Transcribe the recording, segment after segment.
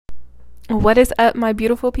What is up, my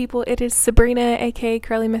beautiful people? It is Sabrina, aka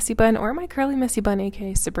Curly Messy Bun, or my Curly Messy Bun,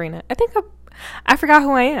 aka Sabrina. I forgot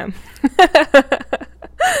who I am.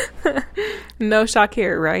 No shock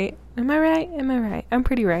here, right? Am I right? I'm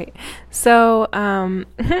pretty right. So, I'm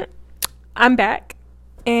back.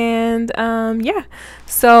 And yeah.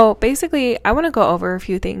 So basically, I want to go over a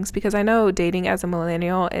few things because I know dating as a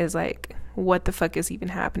millennial is like, what the fuck is even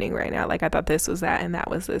happening right now? Like, I thought this was that and that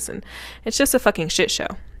was this, and it's just a fucking shit show.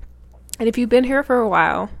 And if you've been here for a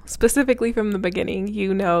while, specifically from the beginning,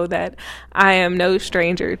 you know that I am no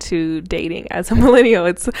stranger to dating as a millennial.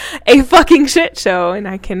 It's a fucking shit show, and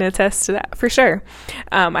I can attest to that for sure.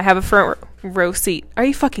 I have a front row seat. Are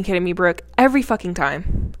you fucking kidding me, Brooke? Every fucking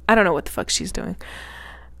time. I don't know what the fuck she's doing.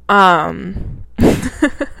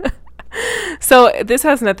 So this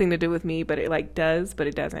has nothing to do with me, but it like does, but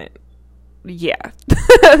it doesn't. Yeah.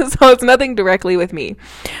 So it's nothing directly with me.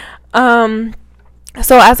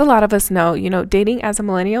 So as a lot of us know, you know, dating as a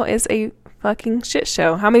millennial is a fucking shit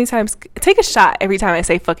show. How many times? Take a shot every time I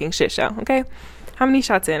say fucking shit show, okay? How many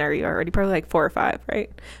shots in are you already? Probably like 4 or 5, right?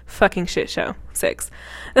 Fucking shit show. 6.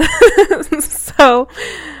 So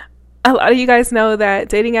a lot of you guys know that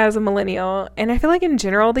dating as a millennial, and I feel like in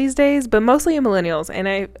general these days, but mostly in millennials, and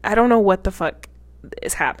I don't know what the fuck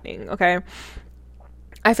is happening, okay?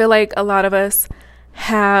 I feel like a lot of us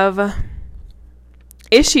have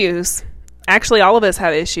issues. Actually, all of us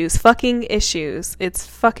have issues. Fucking issues. It's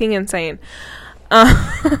fucking insane.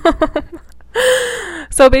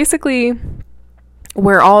 So basically,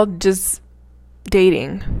 we're all just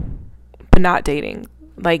dating, but not dating.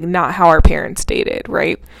 Like, not how our parents dated,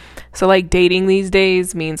 right? So, like, dating these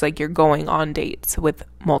days means, like, you're going on dates with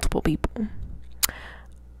multiple people.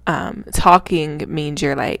 Talking means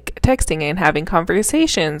you're, like, texting and having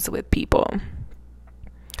conversations with people.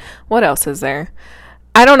 What else is there?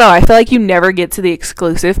 I don't know. I feel like you never get to the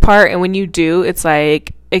exclusive part. And when you do, it's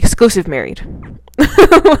like exclusive married.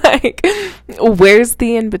 Like, where's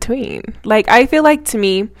the in between? Like, I feel like to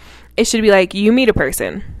me, it should be like you meet a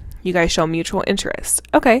person. You guys show mutual interest.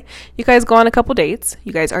 Okay. You guys go on a couple dates.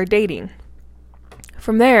 You guys are dating.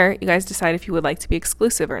 From there, you guys decide if you would like to be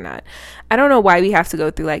exclusive or not. I don't know why we have to go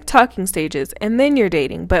through like talking stages and then you're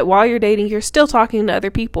dating. But while you're dating, you're still talking to other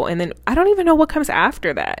people. And then I don't even know what comes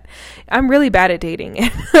after that. I'm really bad at dating.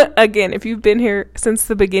 Again, if you've been here since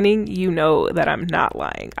the beginning, you know that I'm not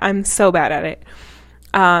lying. I'm so bad at it.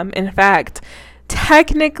 In fact,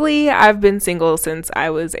 technically, I've been single since I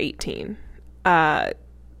was 18.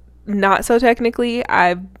 Not so technically,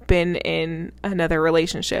 I've been in another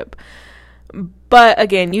relationship. But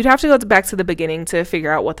again, you'd have to go back to the beginning to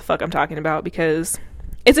figure out what the fuck I'm talking about because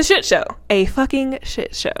it's a shit show. A fucking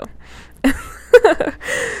shit show.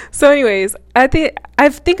 So anyways, I think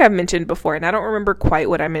I've mentioned before, and I don't remember quite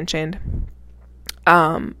what I mentioned.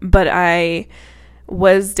 But I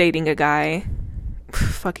was dating a guy.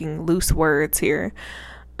 Fucking loose words here.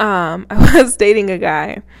 I was dating a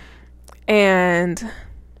guy, and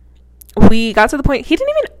we got to the point he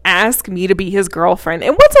didn't even ask me to be his girlfriend.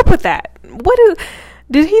 And what's up with that?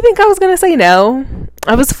 Did he think I was gonna say no?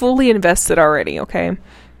 I was fully invested already, okay?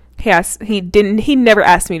 He never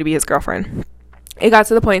asked me to be his girlfriend. It got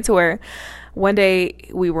to the point to where one day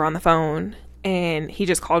we were on the phone and he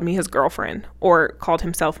just called me his girlfriend or called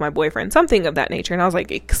himself my boyfriend, something of that nature. And I was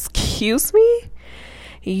like, excuse me?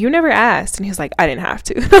 You never asked. And he was like, I didn't have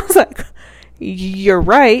to. And I was like, you're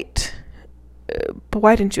right. But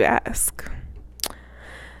why didn't you ask?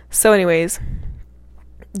 So anyways,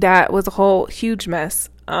 that was a whole huge mess.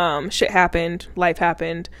 Shit happened, life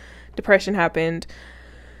happened, depression happened,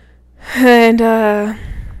 and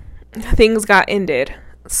things got ended.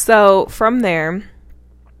 So from there,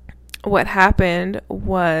 what happened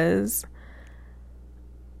was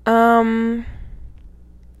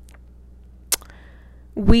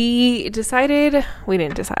we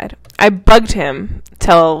didn't decide. I bugged him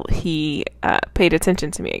till he paid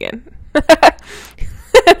attention to me again.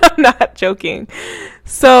 I'm not joking.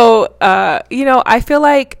 So, I feel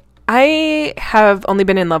like I have only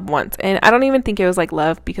been in love once, and I don't even think it was like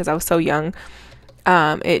love because I was so young.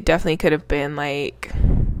 It definitely could have been like,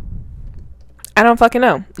 I don't fucking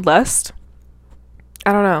know, lust.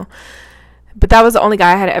 I don't know. But that was the only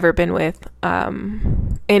guy I had ever been with,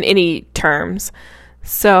 in any terms.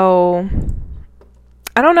 So,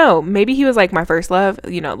 I don't know. Maybe he was like my first love,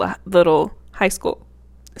 little high school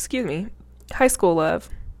love.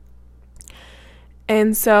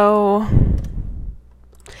 And so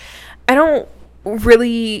I don't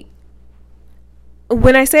really,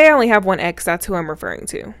 when I say I only have one ex, that's who I'm referring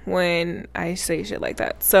to when I say shit like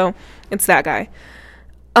that. So it's that guy.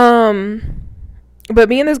 But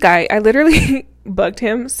me and this guy, I literally bugged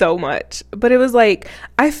him so much. But it was like,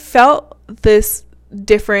 I felt this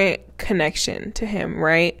different connection to him,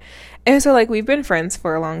 right? And so like, we've been friends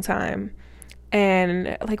for a long time.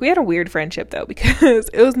 And like, we had a weird friendship though, because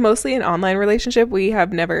it was mostly an online relationship. We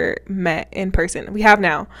have never met in person. We have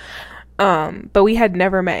now. But we had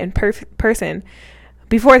never met in person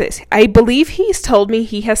before this. I believe he's told me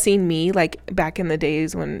he has seen me like back in the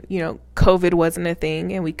days when, you know, COVID wasn't a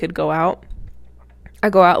thing and we could go out. I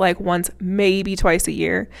go out like once, maybe twice a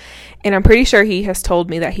year. And I'm pretty sure he has told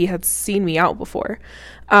me that he had seen me out before.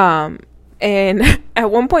 And at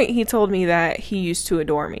one point he told me that he used to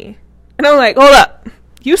adore me. And I'm like, hold up,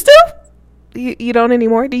 used to? You don't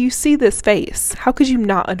anymore? Do you see this face? How could you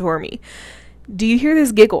not adore me? Do you hear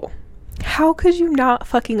this giggle? How could you not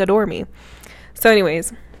fucking adore me? So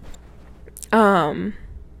anyways, I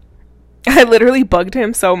literally bugged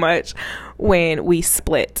him so much when we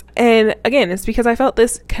split. And again, it's because I felt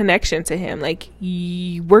this connection to him. Like,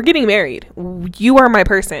 we're getting married. You are my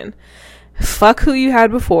person. Fuck who you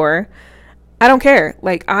had before. I don't care.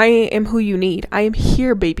 Like, I am who you need. I am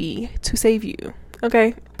here, baby, to save you.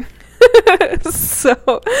 Okay?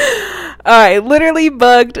 So, I literally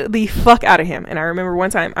bugged the fuck out of him. And I remember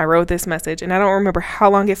one time I wrote this message, and I don't remember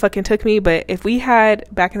how long it fucking took me, but if we had,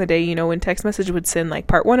 back in the day, you know, when text message would send like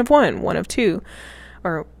part 1 of 1, 1 of 2,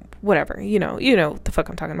 or whatever, you know what the fuck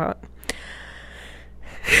I'm talking about.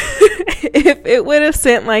 If it would have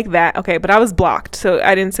sent like that, okay, but I was blocked, so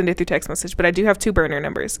I didn't send it through text message, but I do have 2 burner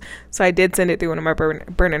numbers, so I did send it through one of my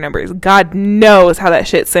burner numbers. God knows how that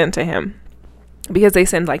shit sent to him, because they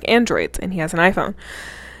send like Androids and he has an iPhone.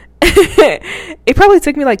 It probably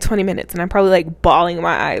took me like 20 minutes, and I'm probably like bawling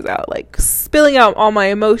my eyes out, like spilling out all my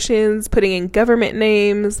emotions, putting in government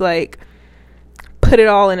names, like put it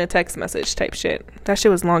all in a text message type shit. That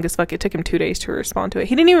shit was long as fuck. It took him 2 days to respond to it.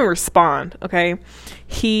 He didn't even respond, okay?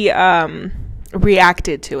 He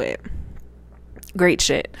reacted to it. Great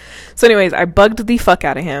shit. So anyways, I bugged the fuck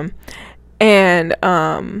out of him, and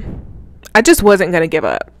I just wasn't gonna give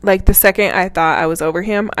up. Like, the second I thought I was over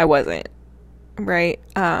him, I wasn't, right?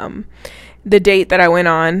 The date that I went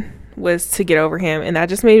on was to get over him, and that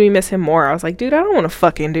just made me miss him more. I was like, dude, I don't want to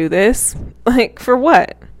fucking do this. Like, for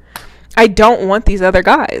what? I don't want these other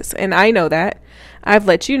guys, and I know that. I've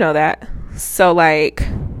let you know that. So, like,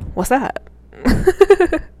 what's up?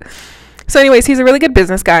 So anyways, he's a really good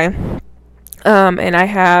business guy. And I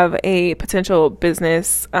have a potential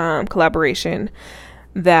business collaboration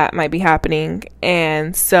that might be happening.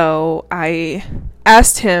 And so I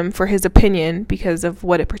asked him for his opinion because of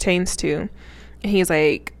what it pertains to. And he's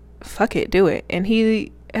like, fuck it, do it. And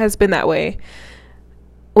he has been that way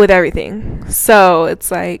with everything. So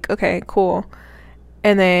it's like, okay, cool.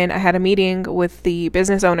 And then I had a meeting with the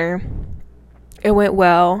business owner. It went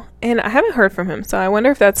well, and I haven't heard from him, so I wonder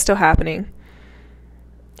if that's still happening.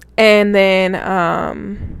 And then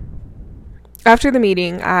after the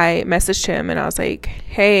meeting, I messaged him and I was like,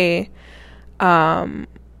 hey, I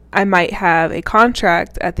might have a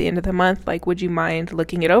contract at the end of the month, like, would you mind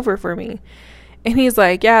looking it over for me? And he's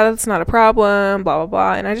like, yeah, that's not a problem, blah, blah,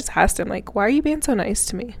 blah. And I just asked him, like, why are you being so nice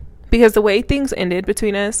to me? Because the way things ended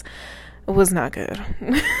between us was not good.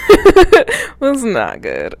 Was not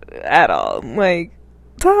good at all. Like,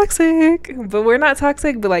 toxic. But we're not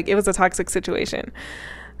toxic, but, like, it was a toxic situation.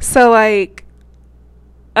 So, like,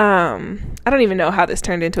 I don't even know how this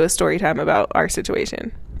turned into a story time about our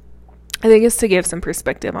situation. I think it's to give some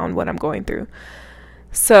perspective on what I'm going through.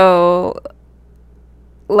 So,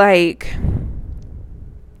 like,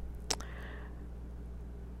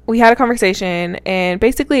 we had a conversation, and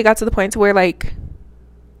basically it got to the point to where, like,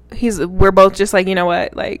 we're both just like, you know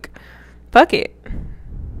what, like, fuck it.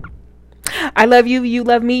 I love you, you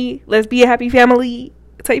love me, let's be a happy family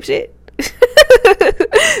type shit.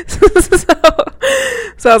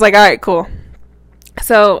 So I was like, all right, cool.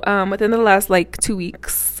 So within the last like 2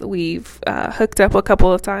 weeks, we've hooked up a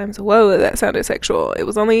couple of times. Whoa, that sounded sexual. It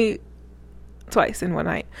was only twice in one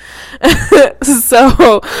night.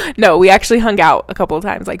 So no, we actually hung out a couple of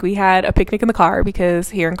times. Like, we had a picnic in the car because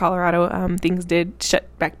here in Colorado, things did shut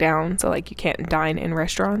back down, so like you can't dine in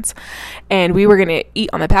restaurants, and we were gonna eat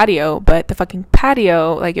on the patio, but the fucking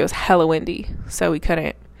patio, like, it was hella windy, so we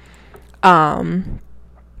couldn't.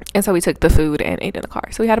 And so we took the food and ate in the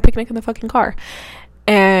car. So we had a picnic in the fucking car,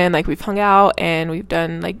 and like, we've hung out and we've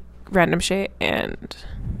done like random shit, and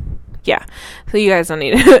yeah, so you guys don't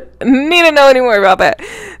need to know any more about that.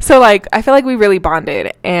 So like, I feel like we really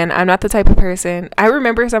bonded, and I'm not the type of person. I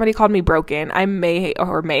remember somebody called me broken. I may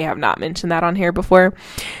or may have not mentioned that on here before.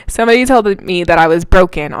 Somebody told me that I was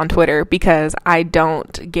broken on Twitter because I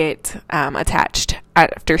don't get attached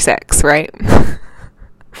after sex, right?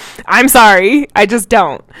 I'm sorry. I just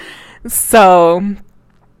don't. So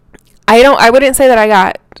I wouldn't say that I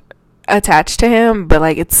got attached to him, but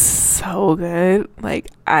like it's so good. Like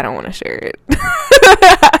I don't want to share it.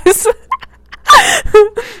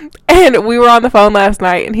 And we were on the phone last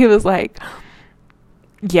night and he was like,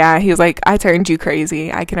 yeah, he was like, I turned you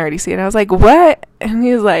crazy. I can already see it. And I was like, what? And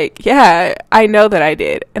he was like, yeah, I know that I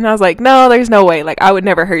did. And I was like, no, there's no way. Like, I would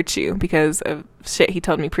never hurt you because of shit he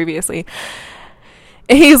told me previously.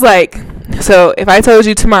 And he's like, so if I told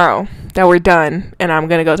you tomorrow that we're done and I'm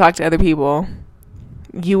going to go talk to other people,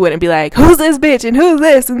 you wouldn't be like, who's this bitch and who's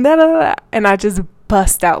this and da da da. And I just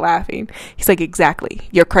bust out laughing. He's like, exactly.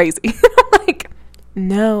 You're crazy. I'm like,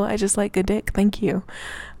 no, I just like a dick. Thank you.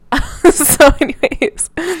 So anyways,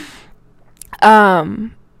 I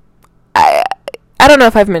don't know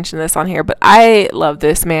if I've mentioned this on here, but I love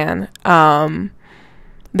this man.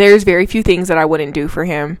 There's very few things that I wouldn't do for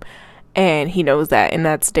him, and he knows that, and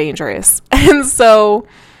that's dangerous. And so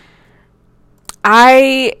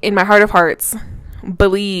I, in my heart of hearts,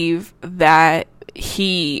 believe that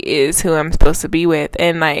he is who I'm supposed to be with.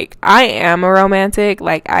 And like, I am a romantic.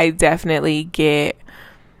 Like, I definitely get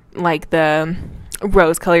like the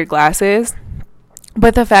rose-colored glasses,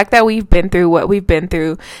 but the fact that we've been through what we've been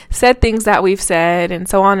through, said things that we've said, and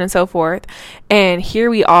so on and so forth, and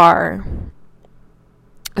here we are,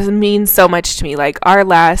 means so much to me. Like our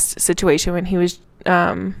last situation when he was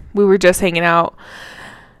we were just hanging out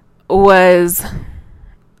was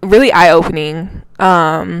really eye-opening,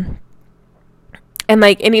 and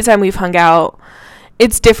like anytime we've hung out,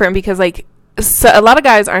 it's different because like, so a lot of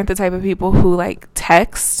guys aren't the type of people who like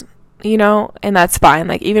text, you know, and that's fine.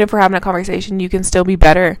 Like, even if we're having a conversation, you can still be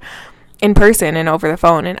better in person and over the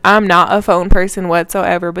phone. And I'm not a phone person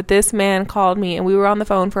whatsoever, but this man called me and we were on the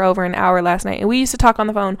phone for over an hour last night, and we used to talk on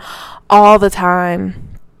the phone all the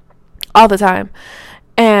time.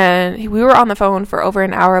 And we were on the phone for over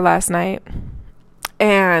an hour last night,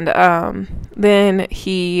 and then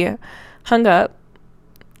he hung up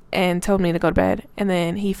and told me to go to bed, and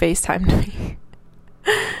then he FaceTimed me.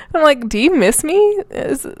 I'm like, do you miss me?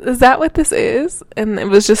 Is that what this is? And it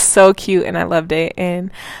was just so cute, and I loved it.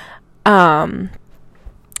 And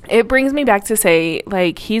it brings me back to say,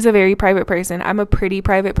 like, he's a very private person. I'm a pretty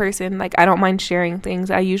private person. Like, I don't mind sharing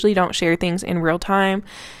things. I usually don't share things in real time,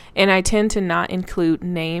 and I tend to not include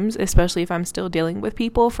names, especially if I'm still dealing with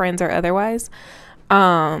people, friends or otherwise.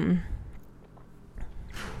 Oh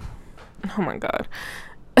my God.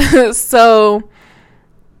 So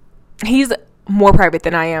he's more private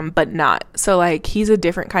than I am, but not. So like, he's a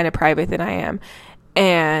different kind of private than I am.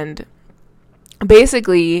 And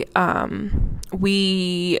basically,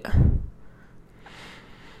 we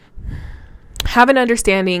have an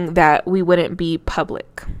understanding that we wouldn't be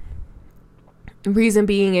public. Reason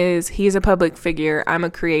being is he's a public figure. I'm a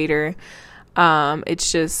creator.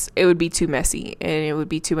 It's just, it would be too messy and it would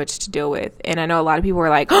be too much to deal with. And I know a lot of people are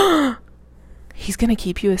like, oh, he's gonna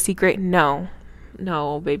keep you a secret. No,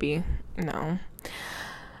 baby, no.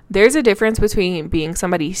 There's a difference between being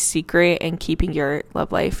somebody's secret and keeping your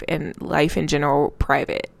love life and life in general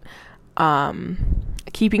private.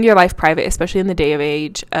 Keeping your life private, especially in the day of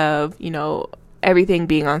age of, you know, everything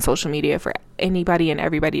being on social media for anybody and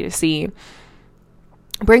everybody to see,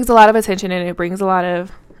 brings a lot of attention, and it brings a lot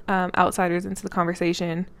of outsiders into the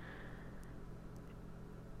conversation.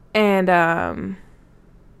 And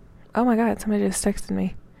oh my God, somebody just texted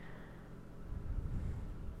me.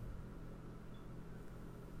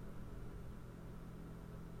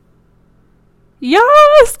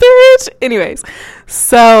 Yes, bitch. Anyways,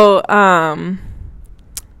 so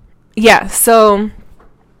yeah, so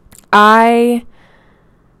I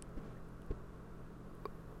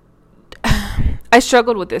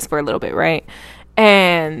struggled with this for a little bit, right?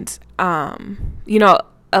 And you know,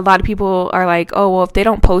 a lot of people are like, oh, well, if they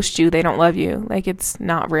don't post you, they don't love you. Like, it's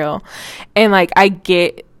not real. And like, I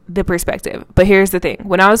get the perspective, but here's the thing.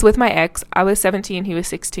 When I was with my ex, I was 17, he was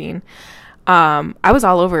 16. I was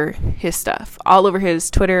all over his stuff, all over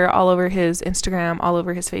his Twitter, all over his Instagram, all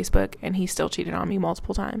over his Facebook, and he still cheated on me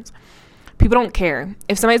multiple times. People don't care.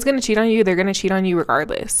 If somebody's going to cheat on you, they're going to cheat on you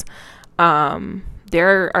regardless.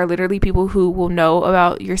 There are literally people who will know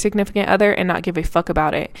about your significant other and not give a fuck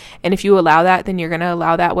about it. And if you allow that, then you're going to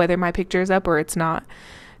allow that whether my picture is up or it's not.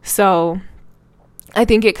 So I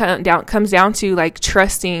think it comes down to like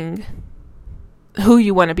trusting who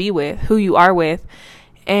you want to be with, who you are with.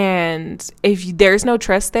 And if there's no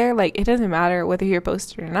trust there, like, it doesn't matter whether you're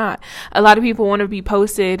posted or not. A lot of people want to be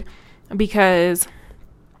posted because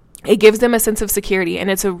it gives them a sense of security, and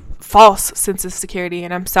it's a false sense of security.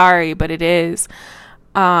 And I'm sorry, but it is.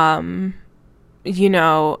 You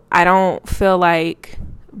know, I don't feel like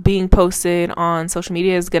being posted on social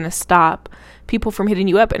media is going to stop people from hitting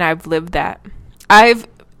you up. And I've lived that.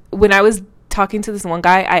 When I was talking to this one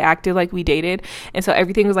guy, I acted like we dated, and so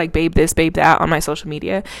everything was like babe this, babe that on my social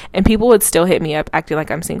media, and people would still hit me up acting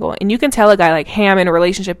like I'm single. And you can tell a guy like, hey, I'm in a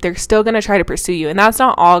relationship, they're still gonna try to pursue you. And that's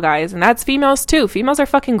not all guys, and that's females too. Females are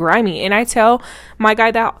fucking grimy, and I tell my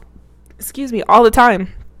guy that, all the time,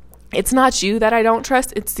 it's not you that I don't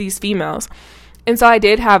trust, it's these females. And so I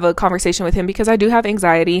did have a conversation with him because I do have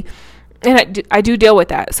anxiety, and I do deal with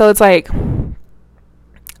that. So it's like,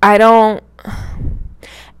 I don't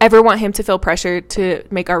ever want him to feel pressured to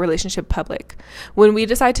make our relationship public. When we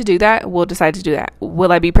decide to do that, we'll decide to do that.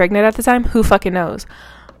 Will I be pregnant at the time? Who fucking knows?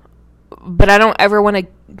 But I don't ever want to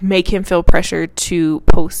make him feel pressured to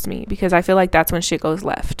post me, because I feel like that's when shit goes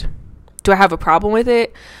left. Do I have a problem with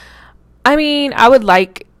it? I mean, I would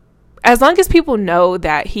like, as long as people know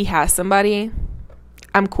that he has somebody,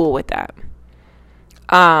 I'm cool with that.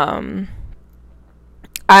 I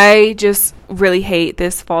just really hate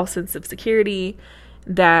this false sense of security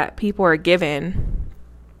that people are given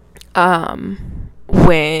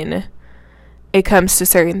when it comes to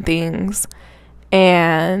certain things.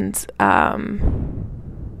 And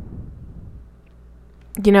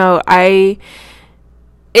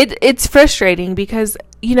it's frustrating because,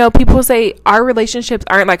 people say our relationships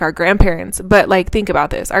aren't like our grandparents, but like, think about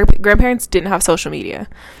this. Our grandparents didn't have social media.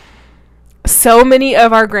 So many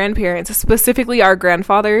of our grandparents, specifically our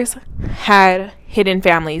grandfathers, had hidden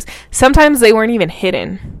families. Sometimes they weren't even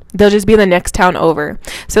hidden. They'll just be in the next town over.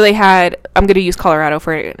 So they had, I'm going to use Colorado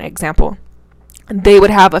for an example. They would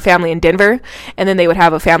have a family in Denver, and then they would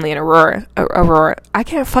have a family in Aurora. I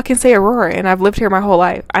can't fucking say Aurora, and I've lived here my whole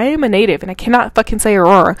life. I am a native, and I cannot fucking say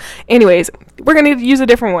Aurora. Anyways, we're going to use a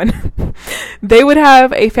different one. They would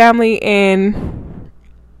have a family in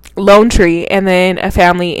Lone Tree, and then a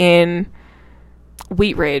family in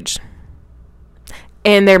Wheat Ridge,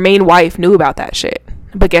 and their main wife knew about that shit.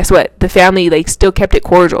 But guess what? The family, like, still kept it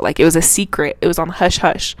cordial. Like, it was a secret. It was on hush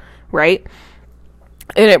hush, right?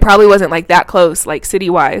 And it probably wasn't like that close, like city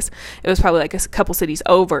wise. It was probably like a couple cities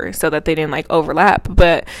over, so that they didn't like overlap.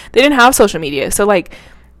 But they didn't have social media, so like,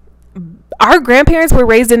 our grandparents were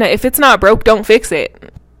raised in a, if it's not broke, don't fix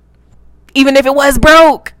it, even if it was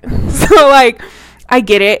broke. So like, I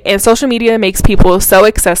get it. And social media makes people so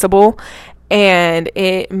accessible, and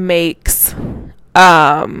it makes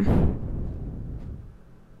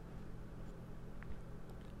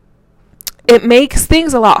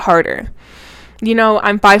things a lot harder.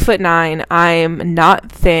 I'm 5'9". I'm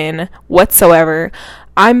not thin whatsoever.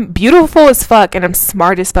 I'm beautiful as fuck, and I'm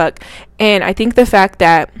smart as fuck. And I think the fact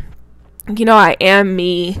that, I am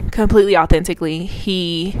me completely authentically,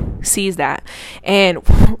 he sees that. And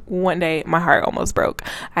one day my heart almost broke.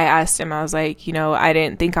 I asked him, I was like, I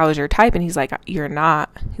didn't think I was your type. And he's like, you're not.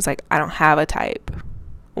 He's like, I don't have a type.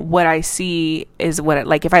 What I see is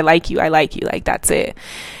like, if I like you, I like you. Like, that's it.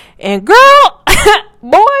 And girl,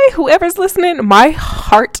 boy, whoever's listening, my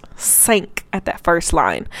heart sank at that first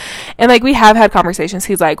line. And like, we have had conversations.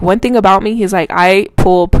 He's like, one thing about me, he's like, I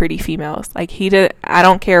pull pretty females. Like, I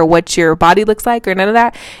don't care what your body looks like or none of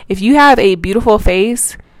that. If you have a beautiful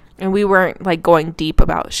face, and we weren't like going deep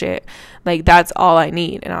about shit, like, that's all I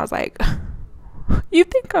need. And I was like, you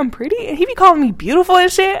think I'm pretty? And he be calling me beautiful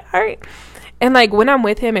and shit. All right. And like, when I'm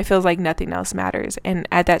with him, it feels like nothing else matters. And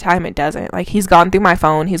at that time, it doesn't. Like, he's gone through my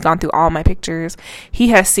phone. He's gone through all my pictures. He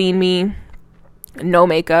has seen me no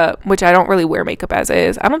makeup, which I don't really wear makeup as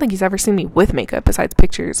is. I don't think he's ever seen me with makeup besides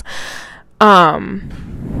pictures. Yeah,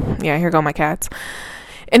 here go my cats.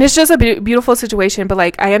 And it's just a beautiful situation. But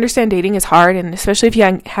like, I understand dating is hard. And especially if you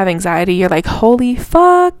have anxiety, you're like, holy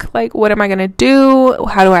fuck. Like, what am I going to do?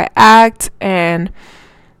 How do I act? And,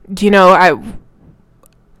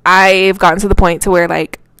 I've gotten to the point to where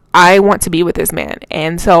like, I want to be with this man,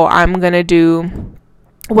 and so I'm gonna do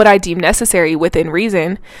what I deem necessary within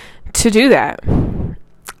reason to do that.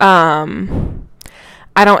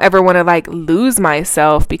 I don't ever want to like lose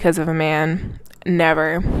myself because of a man,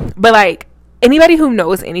 never. But like, anybody who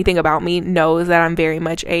knows anything about me knows that I'm very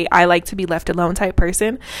much I like to be left alone type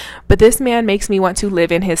person. But this man makes me want to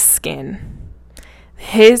live in his skin.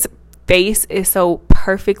 His face is so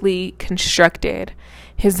perfectly constructed.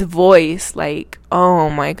 His voice, like, oh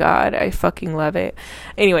my god, I fucking love it.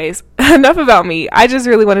 Anyways, enough about me. I just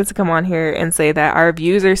really wanted to come on here and say that our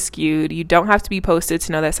views are skewed. You don't have to be posted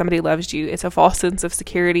to know that somebody loves you. It's a false sense of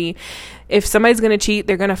security. If somebody's gonna cheat,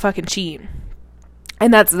 they're gonna fucking cheat.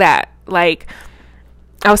 And that's that. Like,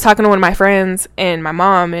 I was talking to one of my friends and my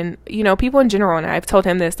mom and, people in general, and I've told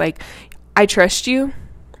him this, like, I trust you.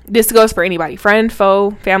 This goes for anybody, friend,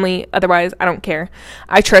 foe, family, otherwise, I don't care.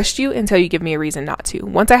 I trust you until you give me a reason not to.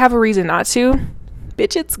 Once I have a reason not to,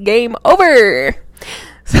 bitch, it's game over.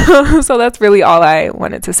 So that's really all I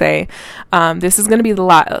wanted to say. This is going to be the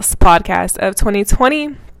last podcast of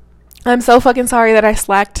 2020. I'm so fucking sorry that I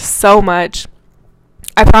slacked so much.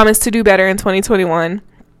 I promise to do better in 2021.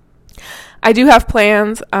 I do have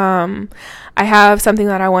plans. I have something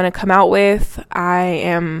that I want to come out with. I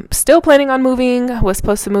am still planning on moving. I was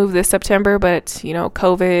supposed to move this September, but, you know,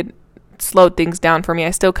 COVID slowed things down for me.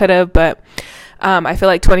 I still could have, but I feel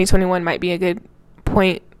like 2021 might be a good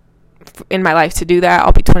point in my life to do that.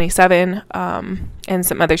 I'll be 27 and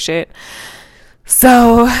some other shit.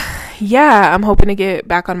 So, yeah, I'm hoping to get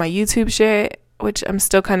back on my YouTube shit, which I'm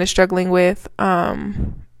still kind of struggling with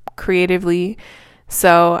creatively.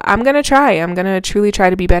 So I'm going to try. I'm going to truly try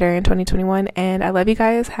to be better in 2021. And I love you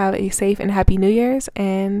guys. Have a safe and happy New Year's.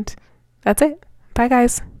 And that's it. Bye,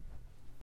 guys.